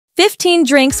15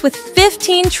 drinks with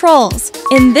 15 trolls.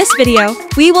 In this video,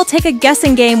 we will take a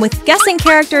guessing game with guessing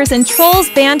characters and trolls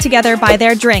band together by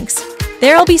their drinks.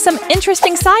 There'll be some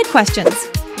interesting side questions.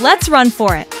 Let's run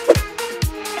for it.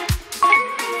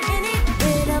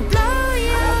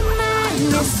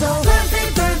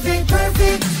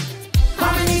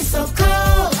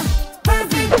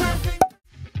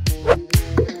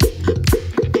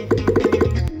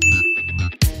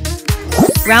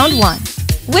 Round 1.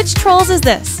 Which trolls is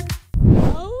this?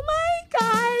 Oh my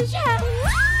gosh!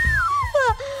 Hello!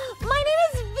 My name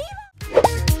is Viva!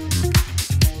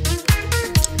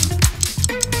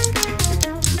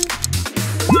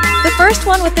 The first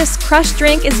one with this crushed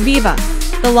drink is Viva,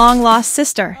 the long-lost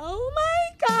sister. Oh my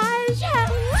gosh!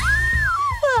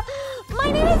 Hello!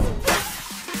 My name is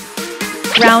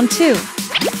Viva! Round 2.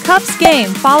 Cups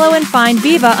game. Follow and find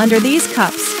Viva under these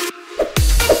cups.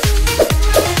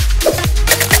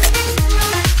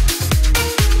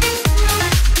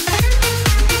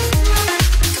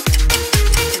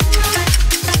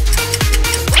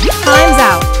 Time's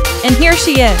out, and here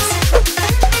she is.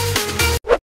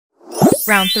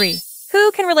 Round 3.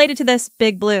 Who can relate it to this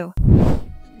big blue?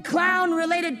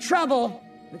 Clown-related trouble,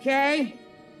 okay?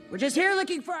 We're just here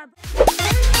looking for our...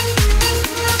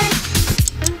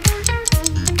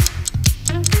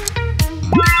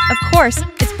 Of course,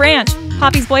 it's Branch,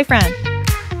 Poppy's boyfriend.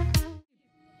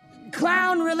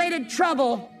 Clown-related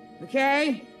trouble,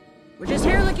 okay? We're just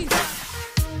here looking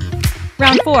for...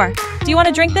 Round 4. Do you want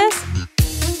to drink this?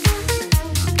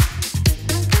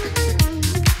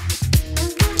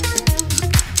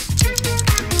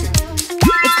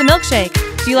 It's the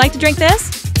milkshake. Do you like to drink this?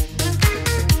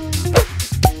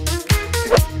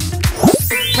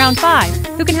 Round 5.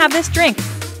 Who can have this drink?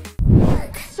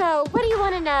 So, what do you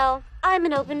want to know? I'm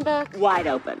an open book. Wide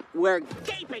open. We're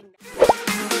gaping.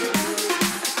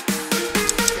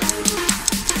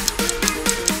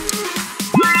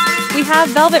 We have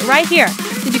Velvet right here.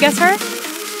 Did you guess her?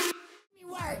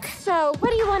 So,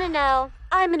 what do you want to know?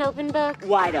 I'm an open book.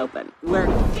 Wide open. We're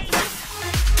gaping.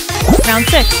 Round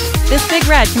 6. This big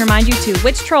red can remind you to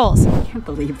which trolls? I can't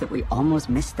believe that we almost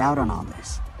missed out on all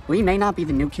this. We may not be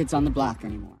the new kids on the block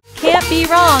anymore. Can't be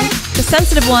wrong. The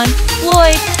sensitive one,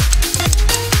 Floyd.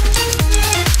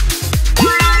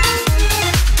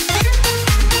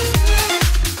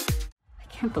 I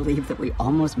can't believe that we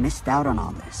almost missed out on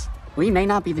all this. We may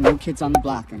not be the new kids on the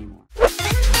block anymore.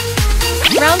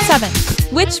 Round 7.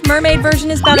 Which mermaid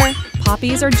version is better?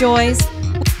 Poppy's or Joy's?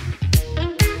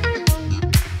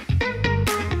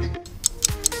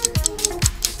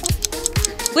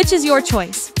 Which is your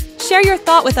choice? Share your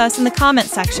thought with us in the comment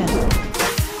section.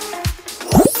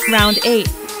 Round 8.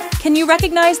 Can you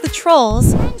recognize the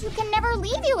trolls? Friend who can never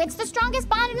leave you. It's the strongest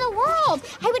bond in the world.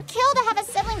 I would kill to have a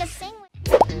sibling to sing with.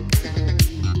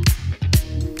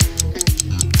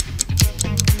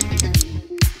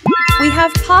 We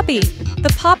have Poppy,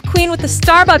 the pop queen with the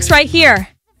Starbucks right here.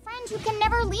 Friend who can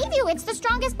never leave you. It's the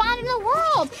strongest bond in the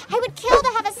world. I would kill to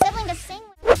have a sibling to sing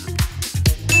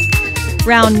with.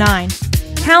 Round 9.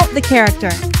 Count the character.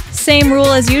 Same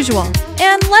rule as usual.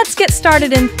 And let's get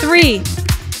started in 3,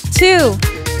 2,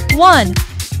 1.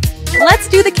 Let's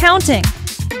do the counting.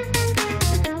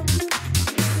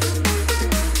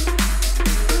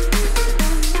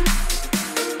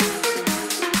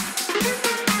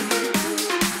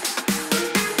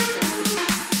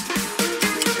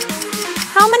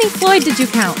 How many Floyd did you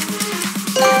count?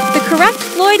 The correct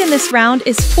Floyd in this round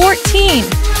is 14.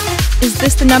 Is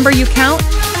this the number you count?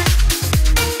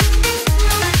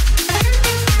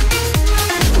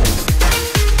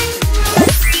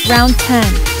 Round 10.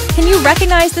 Can you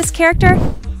recognize this character?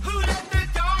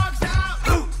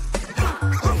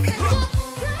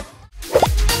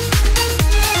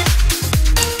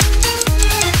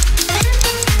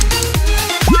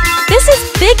 This is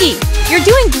Biggie. You're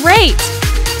doing great.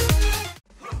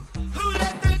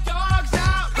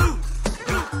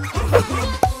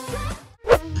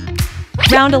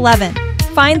 Round 11.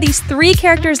 Find these 3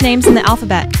 characters' names in the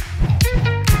alphabet.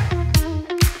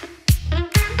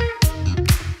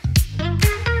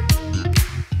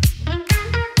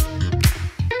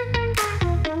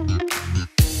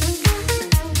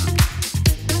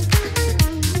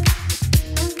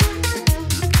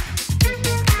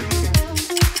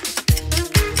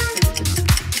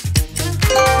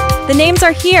 The names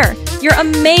are here. You're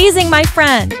amazing, my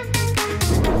friend.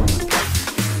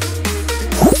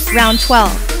 Round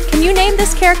 12. Can you name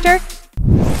this character?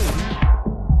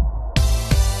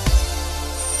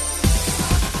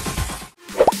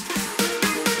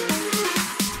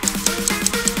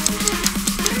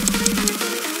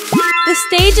 The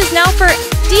stage is now for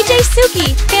DJ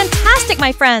Suki. Fantastic,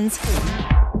 my friends.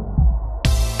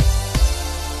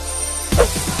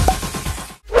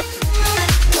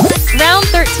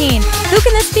 13. Who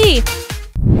can this be?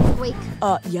 Wait.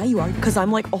 Yeah, you are, because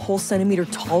I'm like a whole centimeter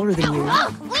taller than you.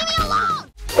 Leave me alone!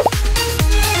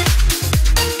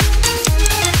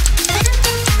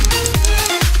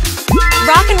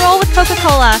 Rock and roll with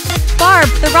Coca-Cola. Barb,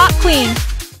 the rock queen.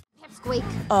 Squeak.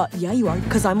 Yeah, you are,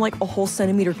 because I'm like a whole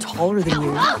centimeter taller than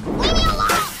you. Leave me alone!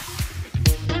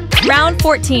 Round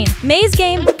 14. Maze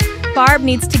game. Barb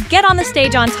needs to get on the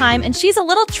stage on time, and she's a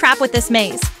little trapped with this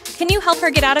maze. Can you help her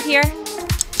get out of here?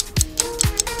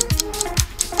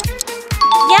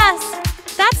 Yes!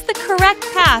 That's the correct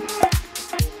path.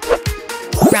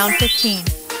 Round 15.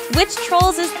 Which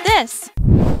trolls is this?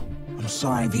 I'm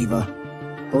sorry, Viva,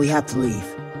 but we have to leave.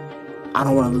 I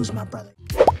don't want to lose my brother.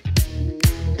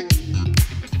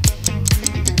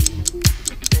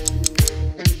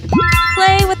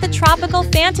 Play with the tropical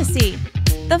fantasy.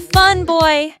 The fun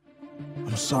boy.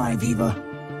 I'm sorry, Viva,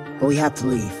 but we have to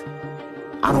leave.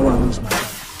 I don't want to lose my brother.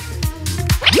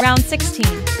 Round 16.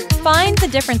 Find the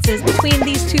differences between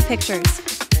these two pictures.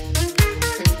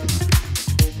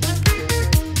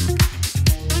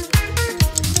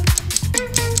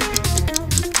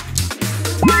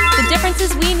 The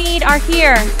differences we need are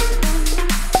here.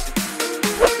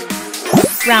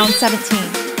 Round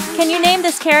 17. Can you name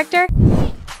this character?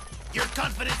 Your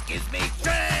confidence gives me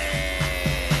strength!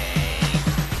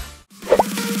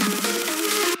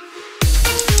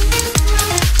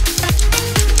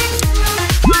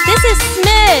 This is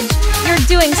Smidge! You're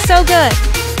doing so good!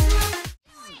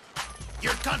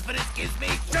 Your confidence gives me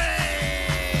strength!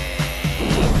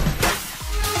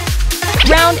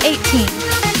 Round 18.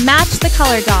 Match the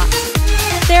color dots.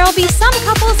 There'll be some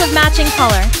couples of matching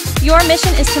color. Your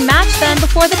mission is to match them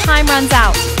before the time runs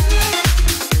out.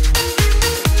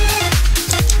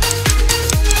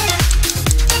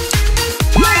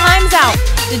 Time's out.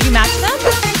 Did you match them?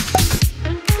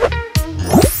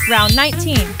 Round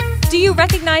 19. Do you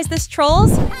recognize this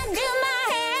trolls? Undo my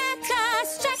hair,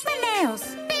 stretch my nails.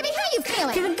 Baby, how you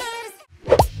feeling?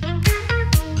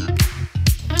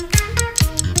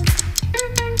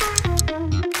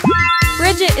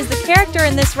 Bridget is the character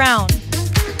in this round.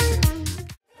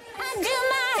 Undo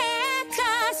my hair,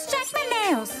 stretch my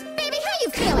nails. Baby, how you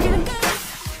feeling?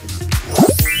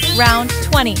 Round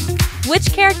 20.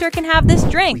 Which character can have this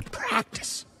drink?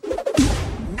 Practice.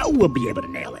 No, we'll be able to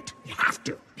nail it. You have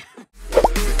to.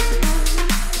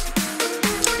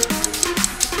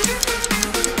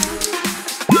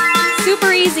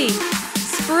 Super easy.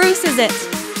 Spruce is it.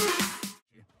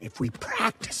 If we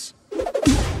practice,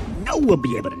 no, we'll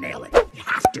be able to nail it. You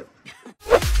have to.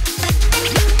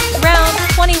 Round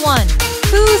 21.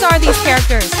 Whose are these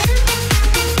characters?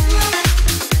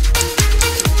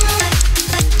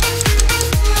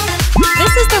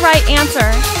 This is the right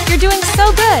answer. You're doing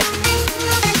so good.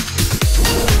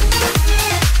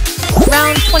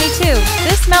 Round 22.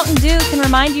 This Mountain Dew can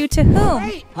remind you to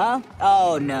whom? Huh?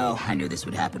 Oh no, I knew this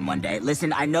would happen one day.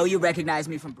 Listen, I know you recognize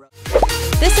me from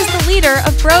This is the leader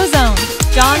of Brozone,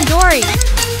 John Dory.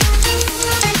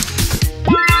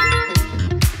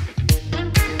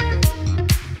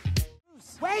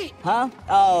 Wait! Huh?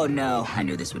 Oh no, I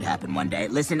knew this would happen one day.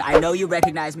 Listen, I know you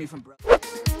recognize me from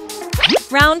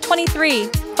Round 23.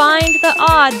 Find the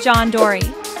odd John Dory.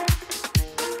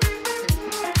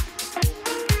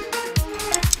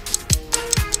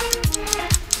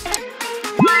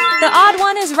 The odd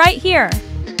one is right here.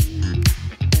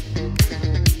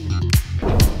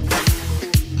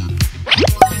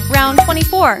 Round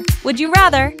 24. Would you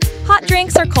rather hot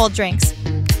drinks or cold drinks?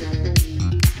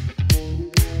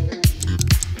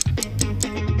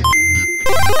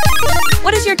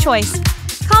 What is your choice?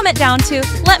 Comment down to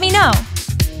let me know.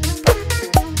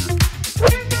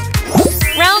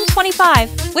 Round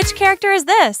 25. Which character is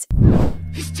this?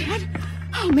 He's dead?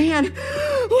 Oh man,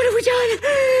 what have we done?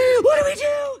 What do we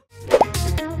do?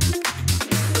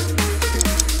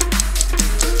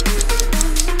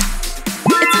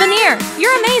 It's Veneer.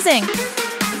 You're amazing.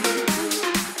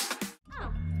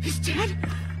 He's dead?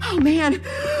 Oh man,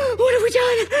 what have we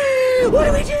done? What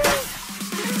do we do?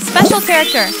 Special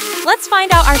character. Let's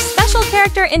find out our special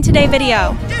character in today's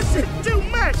video. This is too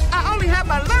much. I only have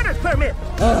my learner's permit.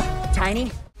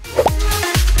 Tiny?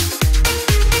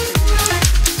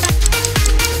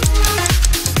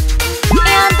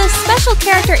 And the special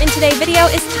character in today's video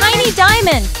is Tiny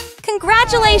Diamond.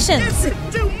 Congratulations! This is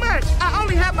too much. I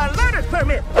only have my learner's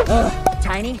permit.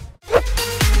 Tiny?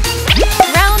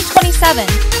 Round 27.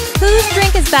 Whose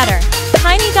drink is better,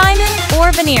 Tiny Diamond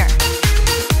or Veneer?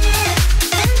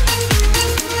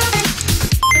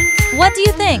 What do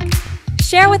you think?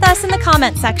 Share with us in the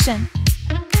comment section.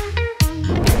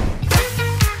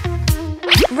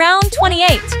 Round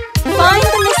 28. Find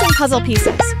the missing puzzle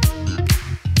pieces.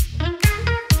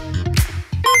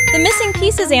 The missing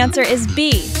pieces answer is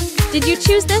B. Did you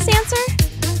choose this answer?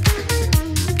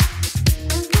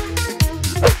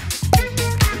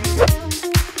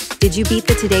 Did you beat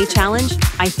the Today Challenge?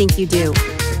 I think you do.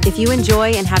 If you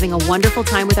enjoy and having a wonderful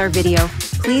time with our video,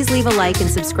 please leave a like and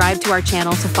subscribe to our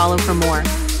channel to follow for more.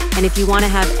 And if you want to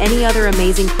have any other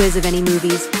amazing quiz of any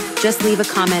movies, just leave a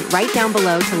comment right down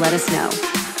below to let us know.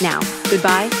 Now,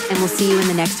 goodbye, and we'll see you in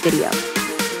the next video.